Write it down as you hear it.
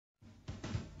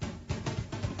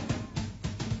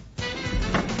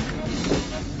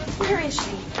Where is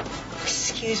she?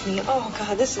 Excuse me. Oh,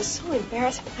 God, this is so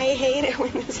embarrassing. I hate it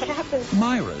when this happens.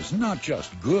 Myra's not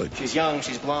just good. She's young,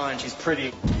 she's blonde, she's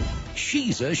pretty.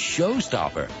 She's a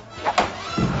showstopper.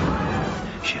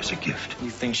 She has a gift. You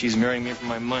think she's marrying me for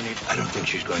my money? I don't think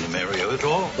she's going to marry you at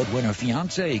all. But when her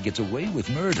fiancé gets away with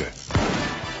murder,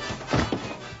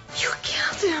 You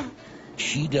killed him.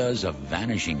 she does a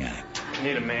vanishing act. I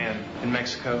need a man in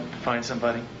Mexico to find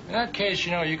somebody. In that case,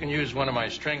 you know, you can use one of my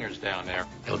stringers down there.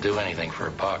 He'll do anything for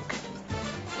a buck.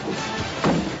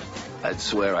 I'd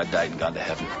swear I died and gone to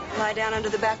heaven. Lie down under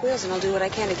the back wheels and I'll do what I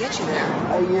can to get you there.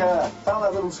 I found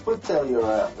that little split tail you're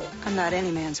after. I'm not any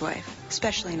man's wife,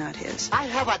 especially not his. I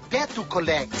have a debt to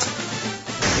collect.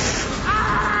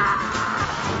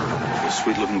 You're a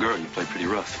sweet-looking girl. You play pretty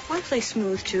rough. I play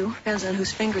smooth, too. Depends on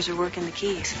whose fingers are working the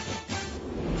keys.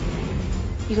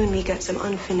 You and me got some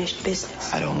unfinished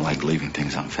business. I don't like leaving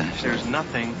things unfinished. There's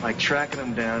nothing like tracking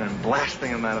them down and blasting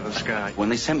them out of the sky. When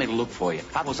they sent me to look for you,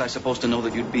 how was I supposed to know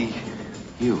that you'd be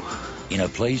you? In a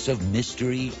place of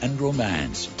mystery and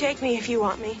romance, Take me if you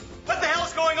want me. What the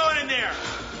hell's going on in there?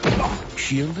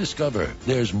 she'll discover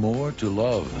there's more to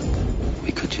love.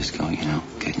 We could just go, you know,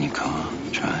 get in your car,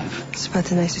 drive. It's about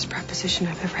the nicest proposition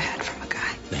I've ever had from a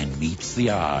guy. Than meets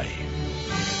the eye.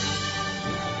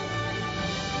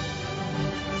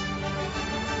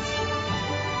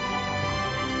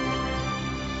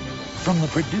 From the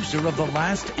producer of The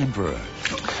Last Emperor,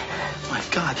 My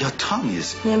God, your tongue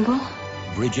is... Nimble?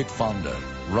 Bridget Fonda,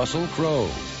 Russell Crowe,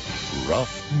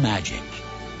 Rough Magic,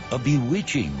 a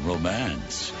bewitching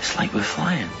romance. It's like we're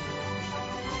flying.